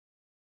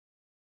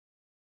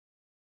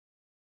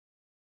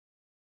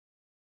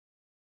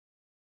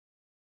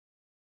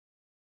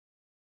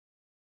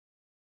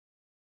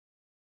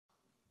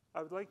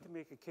I would like to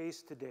make a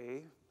case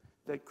today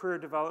that career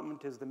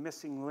development is the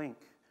missing link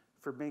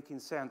for making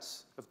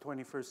sense of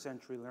 21st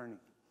century learning.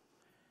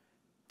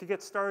 To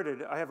get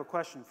started, I have a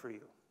question for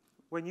you.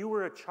 When you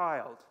were a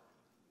child,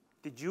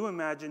 did you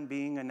imagine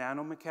being a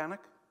nanomechanic?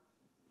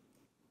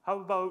 How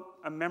about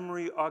a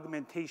memory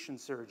augmentation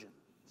surgeon?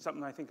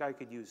 Something I think I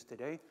could use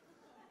today.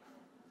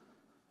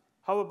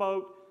 How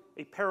about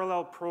a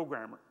parallel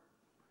programmer?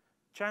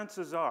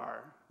 Chances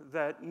are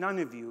that none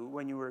of you,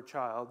 when you were a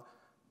child,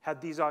 had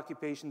these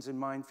occupations in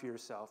mind for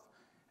yourself.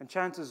 And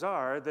chances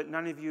are that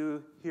none of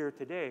you here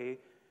today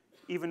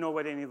even know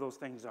what any of those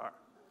things are.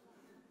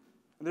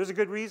 And there's a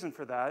good reason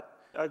for that.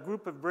 A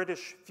group of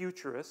British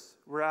futurists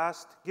were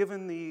asked,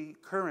 given the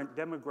current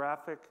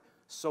demographic,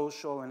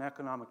 social, and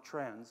economic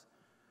trends,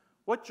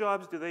 what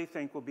jobs do they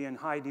think will be in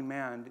high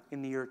demand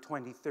in the year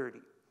 2030?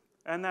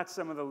 And that's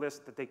some of the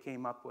list that they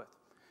came up with.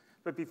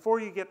 But before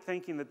you get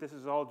thinking that this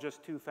is all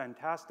just too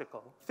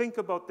fantastical, think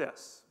about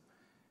this.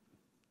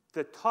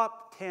 The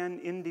top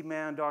 10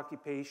 in-demand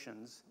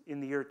occupations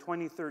in the year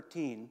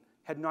 2013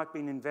 had not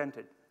been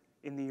invented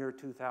in the year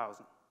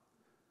 2000.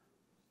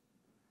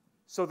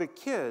 So the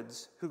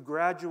kids who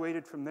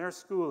graduated from their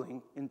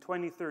schooling in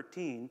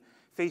 2013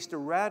 faced a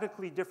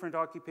radically different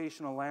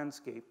occupational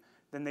landscape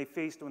than they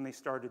faced when they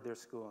started their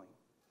schooling.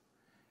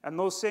 And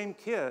those same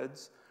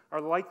kids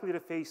are likely to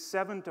face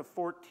 7 to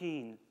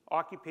 14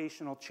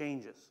 occupational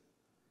changes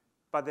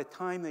by the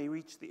time they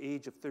reach the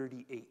age of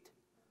 38.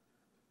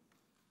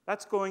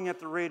 That's going at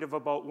the rate of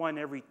about 1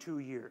 every 2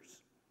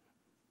 years.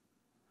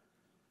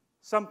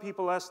 Some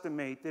people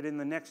estimate that in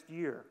the next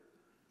year,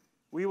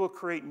 we will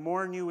create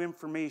more new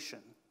information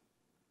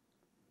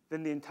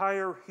than the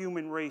entire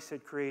human race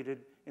had created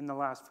in the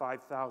last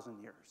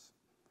 5,000 years.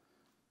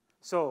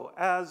 So,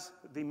 as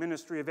the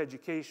Ministry of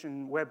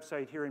Education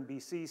website here in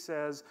BC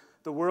says,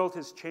 the world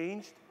has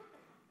changed,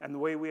 and the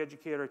way we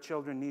educate our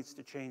children needs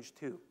to change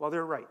too. Well,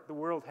 they're right. The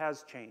world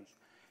has changed.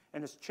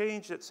 And it's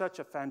changed at such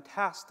a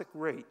fantastic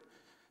rate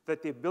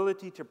that the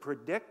ability to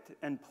predict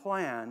and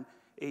plan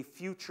a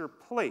future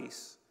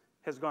place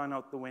has gone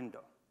out the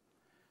window.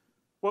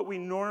 What we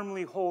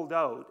normally hold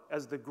out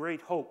as the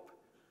great hope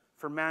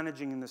for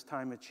managing in this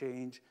time of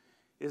change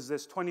is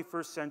this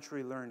 21st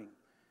century learning.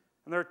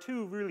 And there are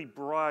two really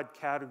broad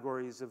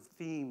categories of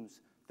themes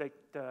that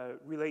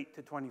relate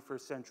to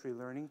 21st century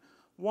learning.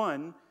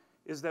 One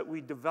is that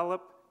we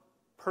develop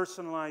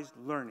personalized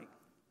learning.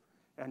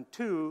 And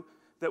two,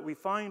 that we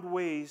find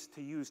ways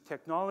to use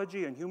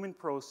technology and human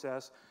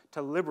process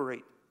to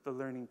liberate the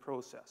learning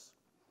process.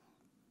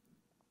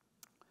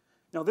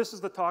 Now, this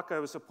is the talk I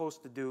was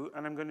supposed to do,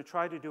 and I'm going to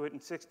try to do it in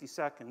 60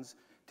 seconds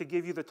to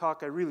give you the talk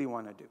I really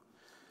want to do.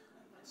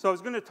 So I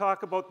was going to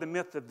talk about the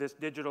myth of this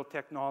digital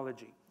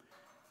technology.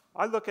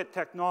 I look at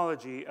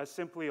technology as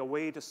simply a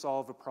way to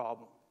solve a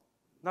problem.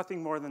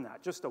 Nothing more than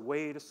that, just a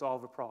way to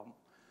solve a problem.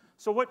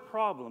 So what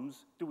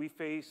problems do we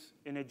face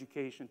in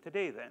education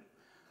today then?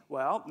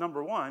 Well,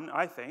 number one,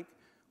 I think,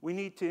 we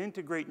need to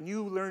integrate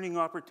new learning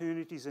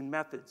opportunities and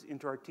methods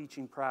into our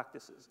teaching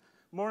practices.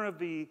 More of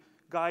the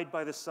guide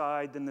by the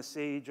side than the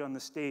sage on the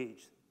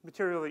stage,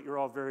 material that you're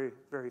all very,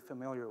 very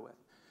familiar with.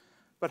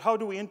 But how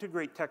do we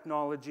integrate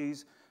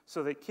technologies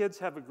so that kids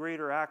have a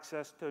greater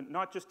access to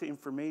not just to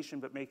information,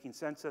 but making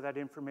sense of that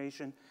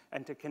information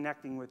and to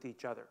connecting with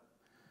each other?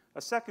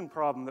 A second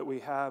problem that we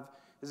have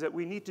is that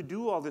we need to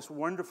do all this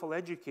wonderful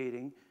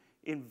educating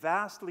in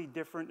vastly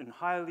different and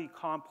highly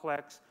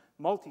complex,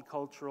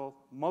 multicultural,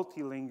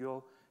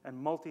 multilingual, and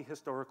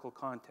multi-historical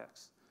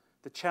contexts.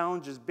 The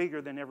challenge is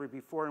bigger than ever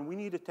before, and we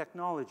need a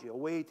technology, a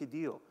way to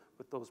deal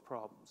with those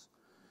problems.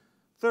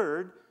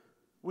 Third,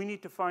 we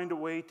need to find a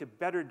way to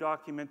better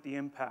document the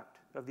impact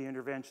of the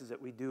interventions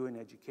that we do in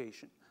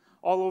education.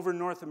 All over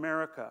North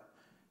America,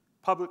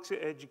 public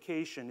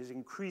education is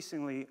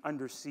increasingly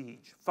under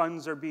siege.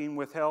 Funds are being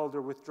withheld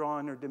or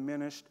withdrawn or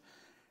diminished,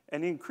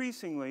 and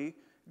increasingly,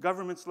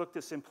 governments look to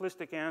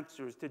simplistic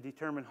answers to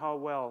determine how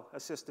well a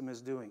system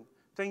is doing.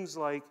 Things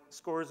like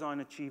scores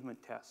on achievement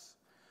tests.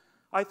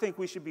 I think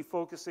we should be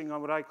focusing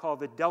on what I call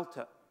the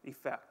delta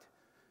effect.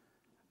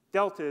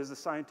 Delta is the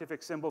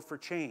scientific symbol for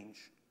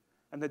change.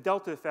 And the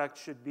delta effect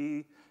should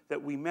be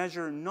that we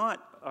measure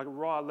not a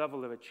raw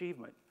level of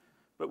achievement,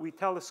 but we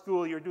tell a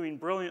school you're doing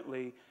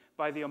brilliantly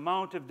by the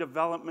amount of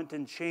development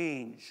and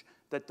change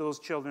that those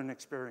children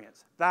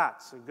experience.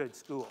 That's a good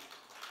school.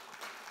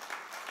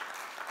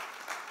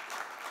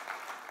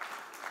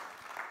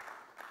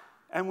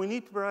 And we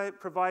need to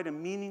provide a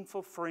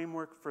meaningful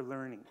framework for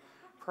learning.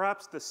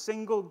 Perhaps the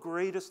single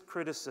greatest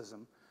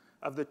criticism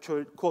of the,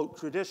 quote,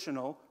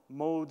 traditional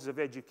modes of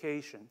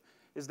education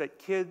is that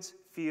kids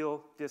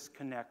feel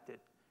disconnected.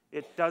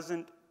 It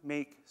doesn't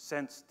make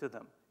sense to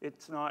them.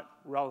 It's not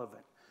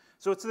relevant.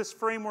 So it's this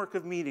framework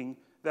of meaning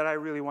that I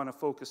really want to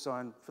focus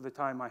on for the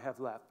time I have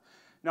left.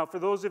 Now, for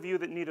those of you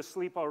that need a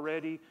sleep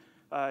already,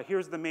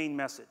 here's the main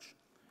message.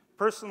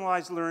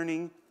 Personalized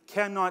learning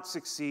cannot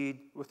succeed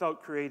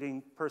without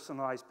creating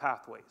personalized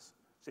pathways.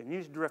 So you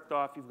need to drift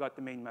off, you've got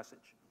the main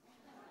message.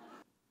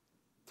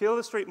 To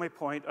illustrate my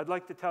point, I'd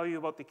like to tell you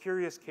about the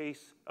curious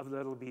case of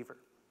Little Beaver.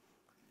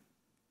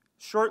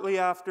 Shortly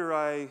after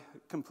I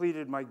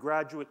completed my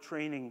graduate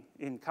training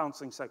in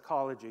counseling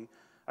psychology,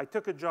 I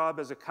took a job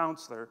as a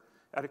counselor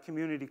at a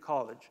community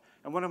college.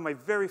 And one of my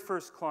very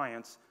first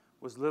clients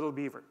was Little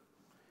Beaver.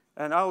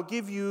 And I'll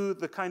give you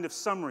the kind of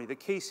summary, the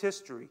case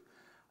history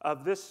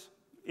of this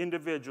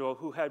individual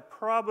who had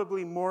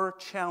probably more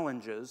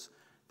challenges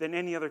than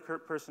any other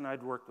person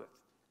I'd worked with,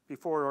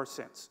 before or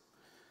since.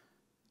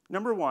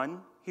 Number one,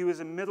 he was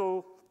a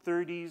middle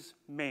 30s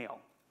male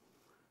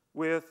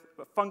with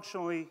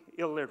functionally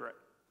illiterate.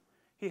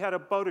 He had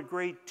about a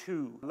grade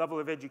 2 level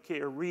of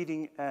education,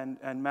 reading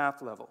and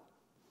math level.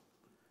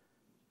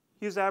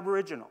 He was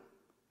Aboriginal,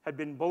 had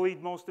been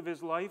bullied most of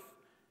his life,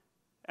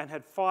 and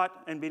had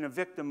fought and been a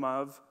victim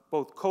of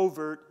both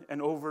covert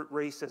and overt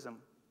racism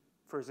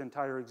for his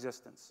entire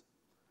existence.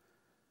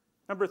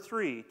 Number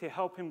three, to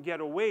help him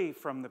get away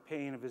from the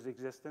pain of his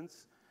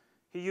existence,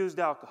 he used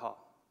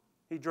alcohol.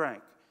 He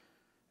drank.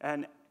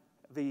 And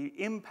the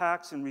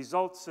impacts and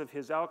results of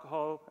his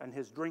alcohol and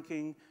his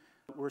drinking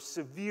were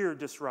severe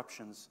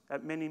disruptions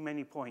at many,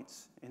 many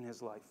points in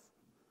his life.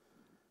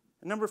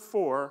 And number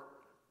four,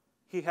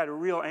 he had a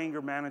real anger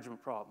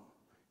management problem.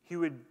 He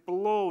would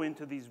blow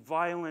into these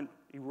violent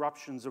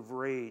eruptions of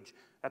rage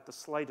at the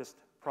slightest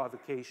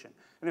provocation.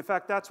 And in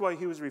fact, that's why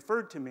he was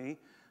referred to me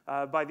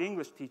by the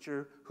English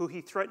teacher, who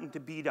he threatened to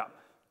beat up.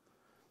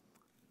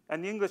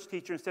 And the English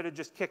teacher, instead of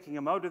just kicking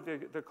him out of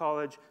the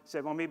college,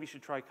 said, well, maybe you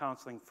should try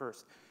counseling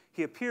first.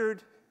 He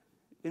appeared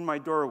in my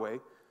doorway,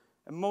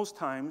 and most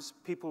times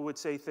people would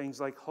say things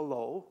like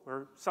hello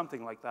or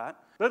something like that.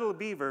 Little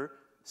Beaver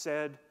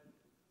said,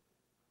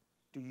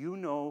 do you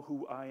know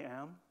who I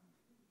am?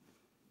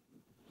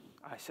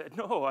 I said,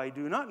 no, I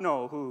do not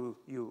know who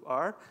you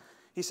are.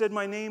 He said,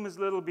 my name is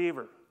Little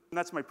Beaver, and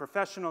that's my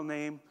professional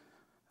name.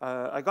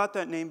 I got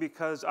that name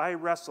because I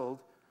wrestled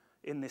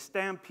in the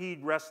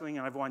Stampede Wrestling,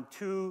 and I've won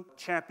 2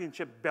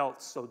 championship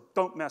belts, so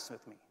don't mess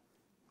with me.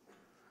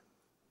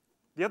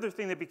 The other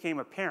thing that became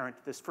apparent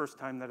this first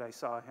time that I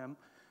saw him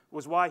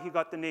was why he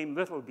got the name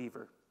Little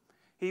Beaver.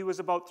 He was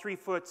about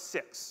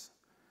 3'6",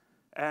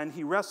 and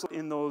he wrestled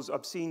in those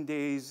obscene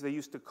days they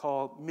used to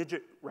call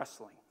midget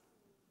wrestling.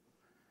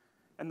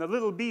 And the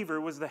Little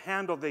Beaver was the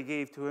handle they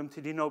gave to him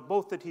to denote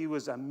both that he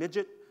was a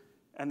midget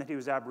and that he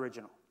was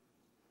Aboriginal.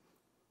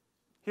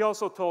 He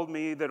also told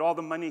me that all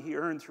the money he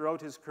earned throughout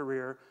his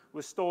career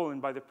was stolen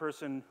by the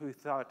person who he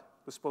thought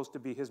was supposed to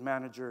be his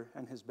manager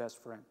and his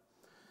best friend.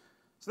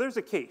 So there's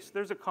a case,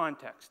 there's a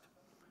context.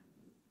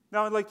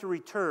 Now I'd like to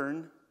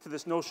return to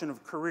this notion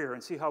of career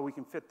and see how we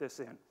can fit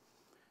this in.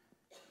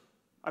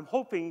 I'm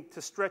hoping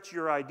to stretch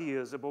your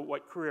ideas about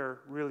what career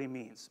really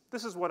means.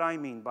 This is what I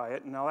mean by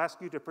it, and I'll ask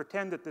you to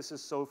pretend that this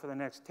is so for the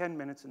next 10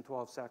 minutes and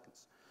 12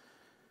 seconds.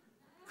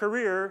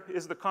 Career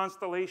is the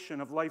constellation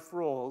of life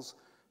roles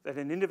that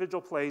an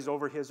individual plays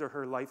over his or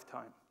her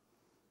lifetime.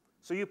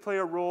 So you play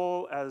a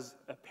role as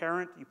a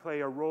parent, you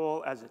play a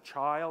role as a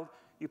child,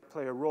 you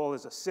play a role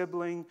as a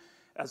sibling,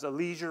 as a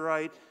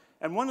leisurite,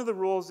 and one of the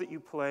roles that you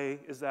play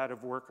is that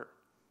of worker.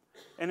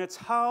 And it's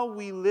how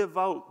we live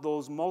out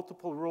those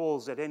multiple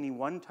roles at any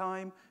one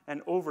time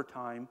and over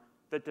time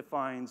that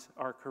defines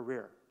our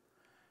career.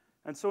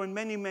 And so in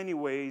many, many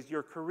ways,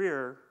 your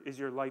career is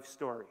your life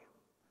story.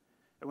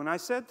 And when I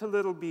said to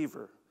Little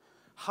Beaver,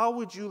 how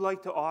would you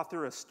like to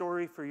author a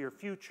story for your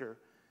future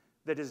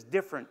that is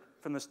different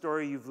from the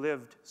story you've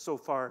lived so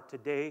far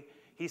today?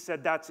 He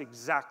said, that's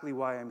exactly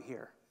why I'm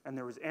here. And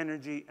there was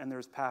energy and there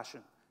was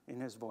passion in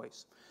his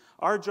voice.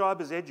 Our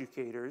job as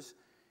educators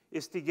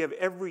is to give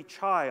every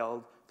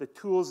child the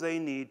tools they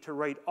need to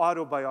write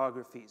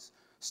autobiographies,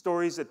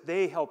 stories that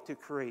they help to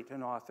create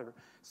and author,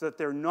 so that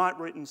they're not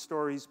written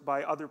stories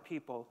by other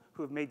people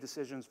who have made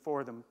decisions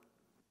for them.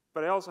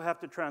 But I also have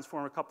to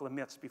transform a couple of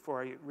myths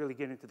before I really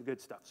get into the good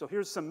stuff. So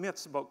here's some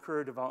myths about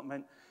career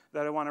development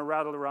that I want to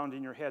rattle around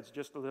in your heads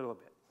just a little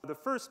bit. The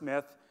first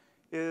myth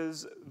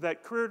is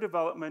that career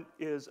development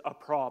is a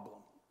problem.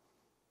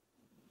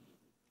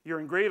 You're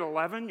in grade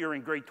 11, you're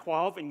in grade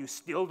 12, and you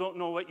still don't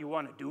know what you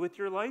want to do with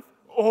your life?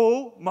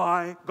 Oh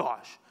my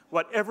gosh,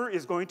 whatever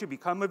is going to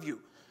become of you?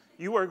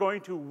 You are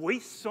going to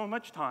waste so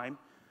much time.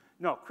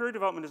 No, career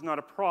development is not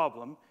a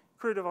problem.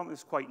 Career development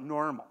is quite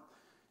normal.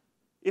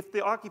 If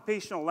the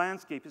occupational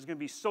landscape is going to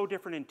be so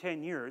different in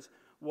 10 years,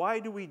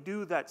 why do we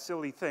do that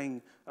silly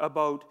thing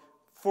about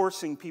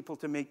forcing people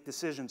to make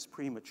decisions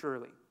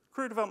prematurely?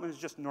 Career development is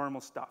just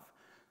normal stuff.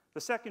 The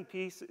second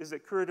piece is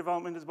that career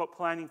development is about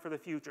planning for the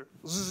future.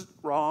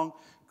 Wrong.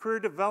 Career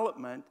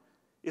development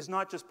is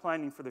not just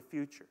planning for the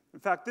future. In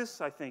fact, this,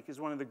 I think, is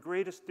one of the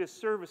greatest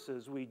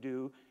disservices we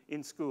do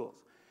in schools,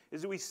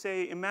 is that we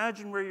say,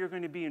 imagine where you're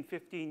going to be in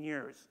 15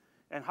 years,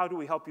 and how do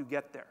we help you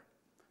get there?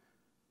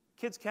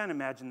 Kids can't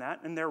imagine that,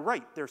 and they're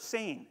right. They're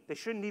sane. They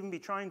shouldn't even be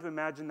trying to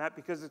imagine that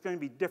because it's going to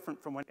be different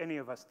from what any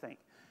of us think.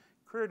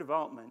 Career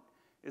development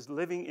is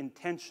living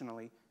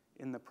intentionally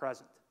in the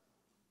present.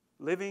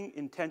 Living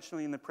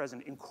intentionally in the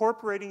present,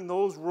 incorporating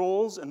those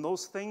roles and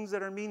those things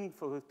that are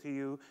meaningful to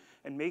you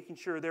and making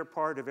sure they're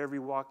part of every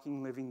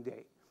walking, living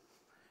day.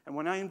 And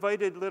when I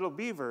invited little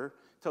Beaver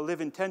to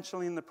live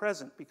intentionally in the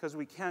present, because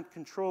we can't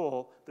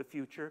control the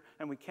future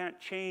and we can't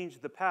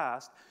change the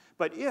past,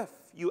 but if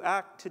you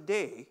act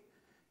today,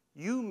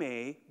 you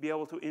may be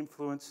able to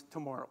influence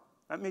tomorrow.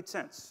 That made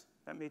sense.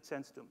 That made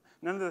sense to him.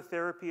 None of the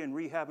therapy and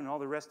rehab and all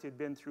the rest he'd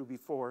been through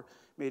before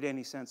made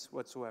any sense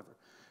whatsoever.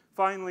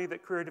 Finally,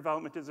 that career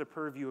development is a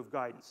purview of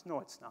guidance. No,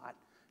 it's not.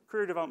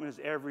 Career development is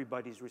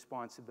everybody's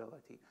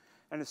responsibility.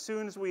 And as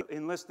soon as we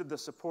enlisted the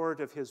support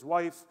of his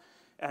wife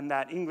and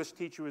that English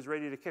teacher was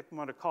ready to kick him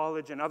out of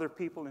college and other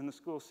people in the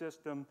school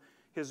system,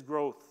 his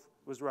growth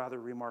was rather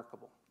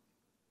remarkable.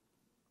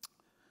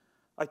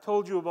 I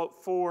told you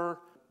about 4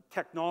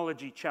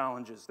 technology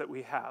challenges that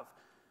we have.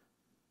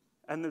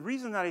 And the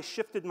reason that I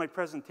shifted my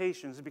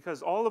presentation is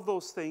because all of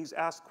those things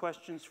ask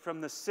questions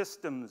from the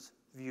systems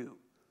view.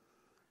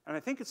 And I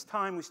think it's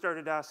time we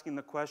started asking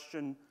the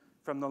question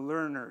from the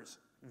learner's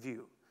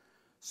view.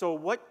 So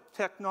what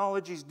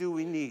technologies do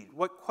we need?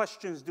 What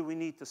questions do we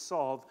need to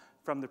solve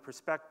from the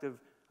perspective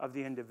of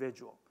the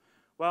individual?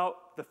 Well,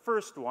 the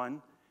first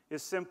one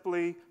is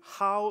simply,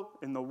 how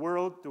in the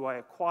world do I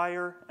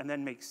acquire and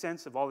then make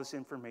sense of all this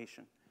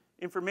information?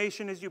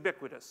 Information is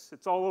ubiquitous.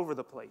 It's all over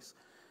the place.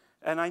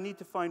 And I need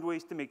to find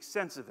ways to make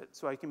sense of it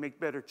so I can make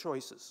better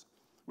choices.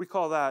 We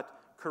call that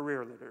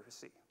career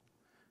literacy.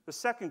 The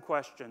second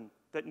question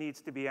that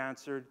needs to be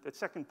answered, the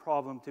second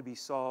problem to be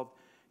solved,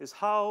 is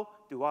how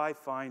do I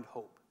find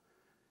hope?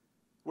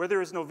 Where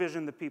there is no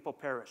vision, the people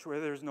perish.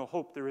 Where there is no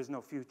hope, there is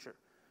no future.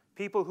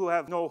 People who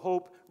have no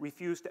hope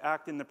refuse to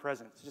act in the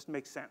present. It just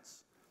makes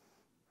sense.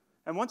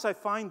 And once I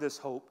find this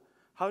hope,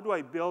 how do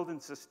I build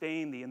and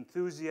sustain the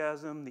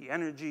enthusiasm, the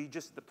energy,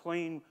 just the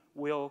plain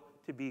will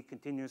to be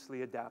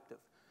continuously adaptive?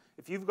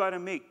 If you've got to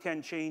make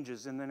 10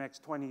 changes in the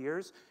next 20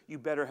 years, you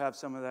better have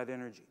some of that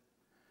energy.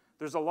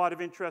 There's a lot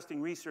of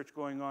interesting research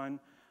going on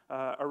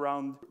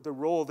around the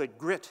role that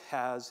grit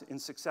has in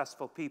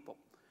successful people.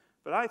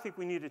 But I think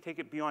we need to take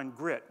it beyond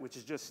grit, which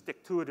is just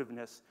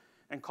stick-to-itiveness,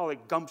 and call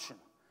it gumption.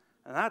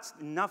 And that's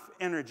enough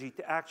energy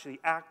to actually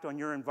act on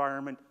your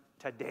environment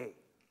today.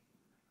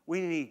 We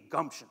need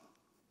gumption.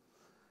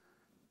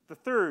 The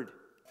third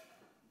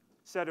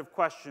set of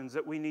questions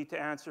that we need to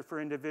answer for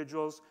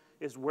individuals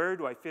is, where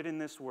do I fit in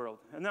this world?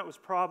 And that was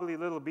probably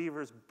little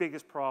Beaver's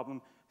biggest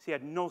problem. He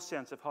had no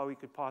sense of how he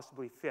could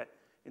possibly fit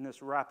in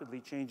this rapidly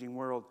changing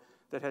world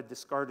that had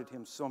discarded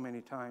him so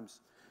many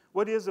times.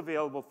 What is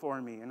available for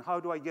me, and how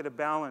do I get a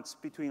balance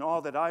between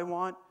all that I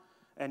want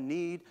and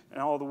need and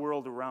all the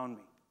world around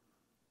me?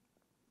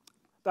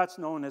 That's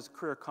known as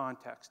career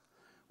context.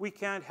 We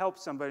can't help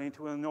somebody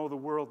until we know the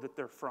world that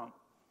they're from.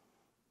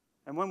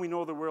 And when we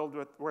know the world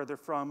where they're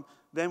from,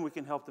 then we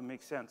can help them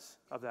make sense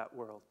of that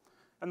world.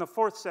 And the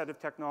fourth set of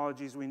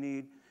technologies we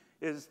need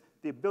is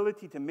the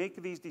ability to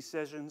make these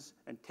decisions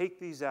and take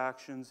these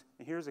actions,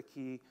 and here's a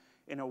key,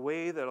 in a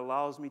way that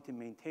allows me to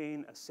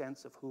maintain a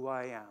sense of who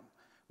I am,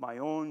 my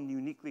own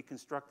uniquely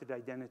constructed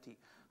identity.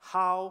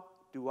 How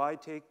do I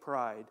take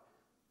pride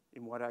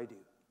in what I do?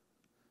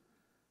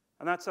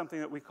 And that's something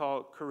that we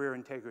call career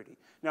integrity.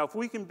 Now, if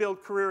we can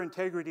build career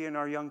integrity in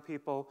our young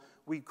people,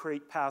 we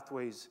create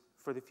pathways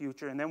for the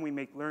future, and then we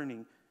make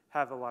learning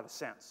have a lot of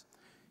sense.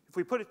 If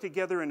we put it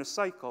together in a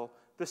cycle,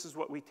 this is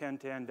what we tend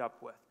to end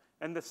up with.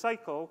 And the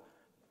cycle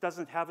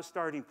doesn't have a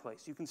starting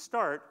place. You can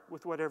start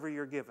with whatever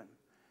you're given.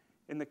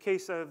 In the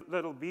case of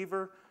little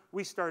Beaver,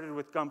 we started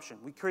with gumption.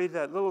 We created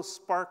that little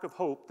spark of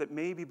hope that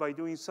maybe by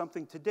doing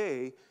something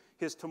today,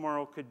 his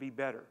tomorrow could be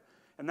better.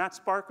 And that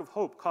spark of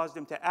hope caused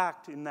him to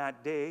act in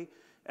that day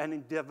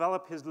and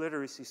develop his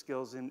literacy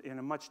skills in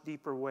a much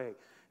deeper way.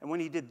 And when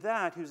he did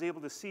that, he was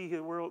able to see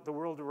the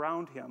world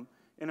around him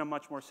in a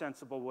much more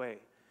sensible way.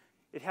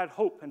 It had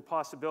hope and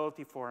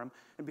possibility for him.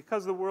 And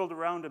because the world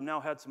around him now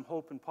had some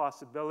hope and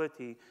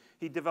possibility,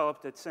 he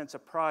developed a sense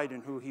of pride in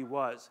who he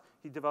was.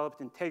 He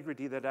developed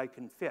integrity that I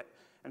can fit.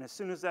 And as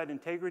soon as that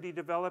integrity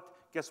developed,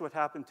 guess what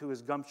happened to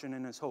his gumption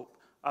and his hope?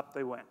 Up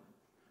they went.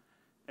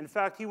 In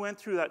fact, he went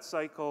through that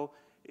cycle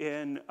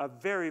in a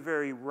very,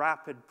 very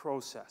rapid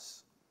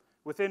process.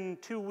 Within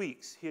 2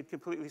 weeks, he had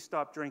completely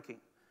stopped drinking.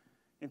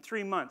 In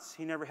 3 months,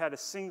 he never had a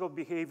single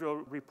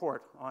behavioral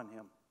report on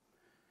him.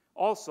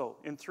 Also,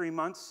 in 3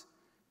 months,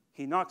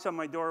 he knocks on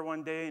my door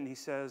one day and he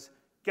says,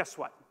 "Guess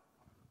what?"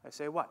 I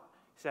say, "What?"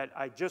 He said,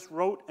 "I just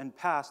wrote and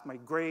passed my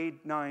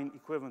grade 9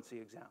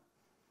 equivalency exam."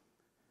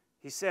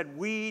 He said,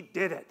 "We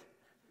did it.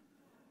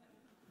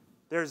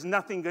 There's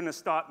nothing going to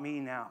stop me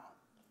now."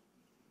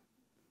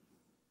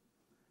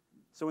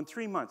 So in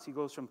 3 months, he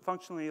goes from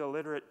functionally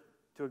illiterate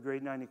to a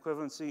grade 9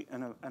 equivalency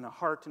and a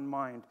heart and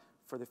mind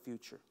for the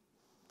future.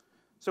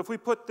 So if we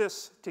put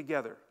this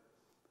together,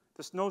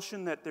 this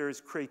notion that there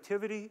is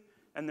creativity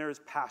and there is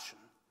passion,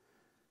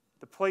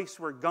 the place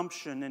where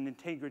gumption and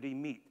integrity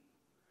meet.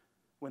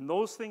 When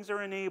those things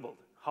are enabled,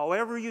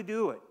 however you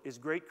do it is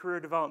great career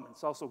development.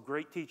 It's also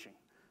great teaching.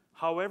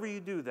 However you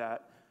do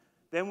that,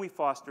 then we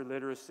foster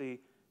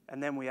literacy,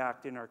 and then we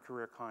act in our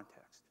career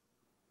context.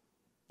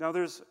 Now,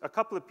 there's a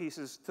couple of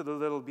pieces to the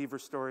little Beaver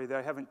story that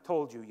I haven't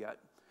told you yet.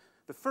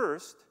 The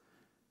first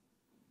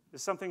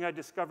is something I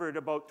discovered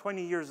about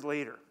 20 years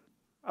later.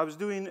 I was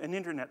doing an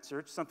internet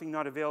search, something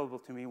not available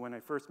to me when I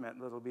first met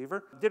Little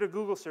Beaver. Did a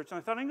Google search, and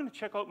I thought, I'm going to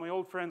check out my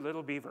old friend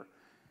Little Beaver.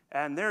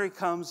 And there he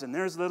comes, and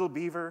there's Little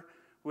Beaver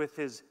with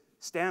his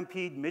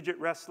Stampede Midget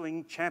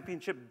Wrestling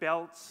Championship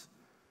belts,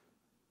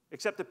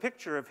 except the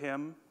picture of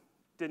him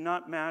did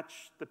not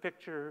match the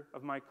picture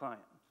of my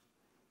client.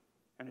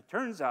 And it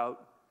turns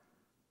out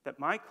that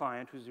my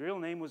client, whose real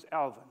name was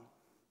Alvin,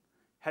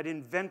 had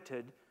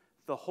invented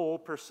the whole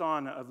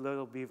persona of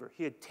Little Beaver.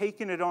 He had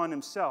taken it on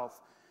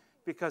himself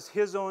because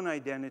his own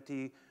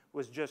identity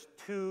was just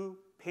too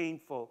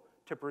painful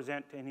to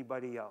present to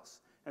anybody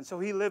else. And so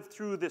he lived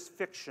through this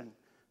fiction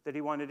that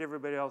he wanted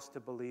everybody else to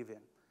believe in.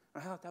 I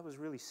thought that was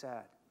really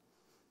sad.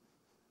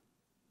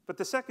 But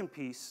the second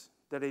piece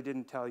that I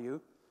didn't tell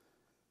you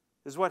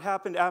is what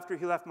happened after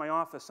he left my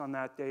office on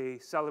that day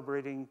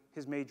celebrating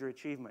his major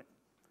achievement.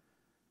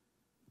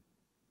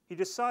 He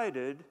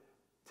decided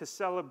to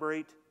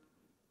celebrate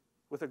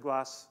with a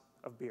glass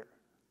of beer,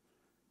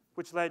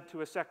 which led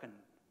to a second,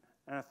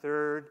 and a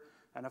third,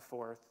 and a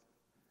fourth.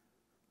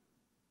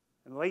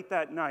 And late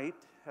that night,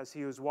 as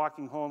he was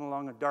walking home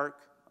along a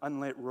dark,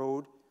 unlit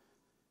road,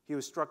 he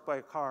was struck by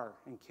a car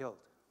and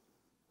killed.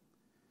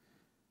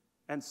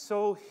 And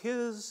so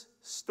his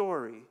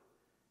story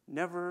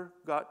never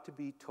got to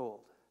be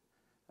told.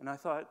 And I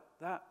thought,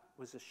 that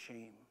was a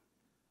shame.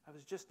 I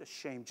was just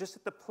ashamed. Just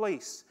at the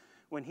place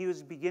when he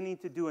was beginning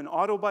to do an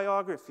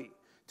autobiography,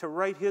 to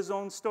write his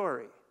own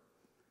story,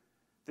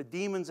 the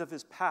demons of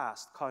his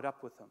past caught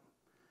up with him.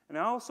 And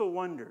I also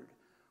wondered,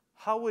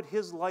 how would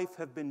his life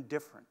have been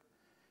different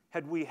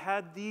had we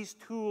had these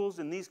tools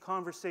and these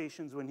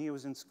conversations when he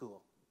was in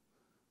school?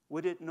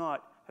 Would it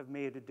not have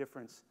made a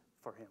difference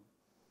for him?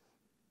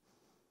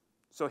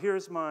 So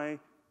here's my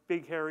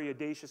big, hairy,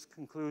 audacious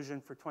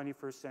conclusion for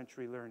 21st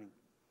century learning.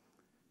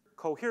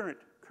 Coherent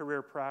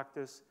career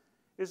practice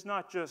is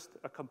not just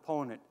a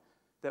component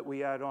that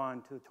we add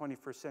on to the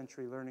 21st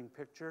century learning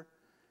picture.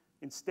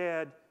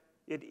 Instead,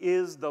 it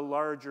is the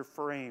larger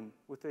frame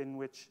within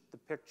which the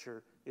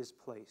picture is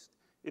placed.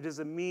 It is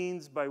a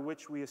means by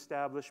which we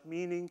establish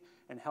meaning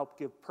and help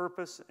give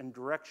purpose and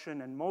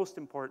direction, and most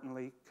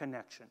importantly,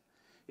 connection.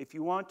 If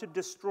you want to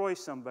destroy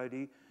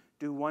somebody,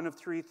 do one of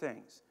three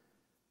things.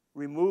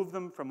 Remove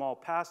them from all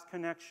past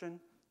connection,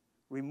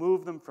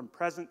 remove them from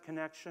present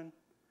connection,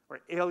 or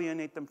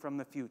alienate them from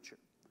the future.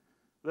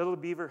 Little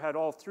Beaver had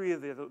all three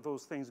of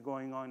those things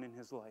going on in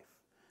his life.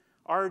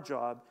 Our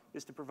job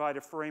is to provide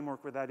a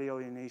framework where that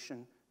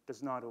alienation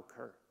does not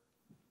occur.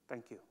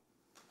 Thank you.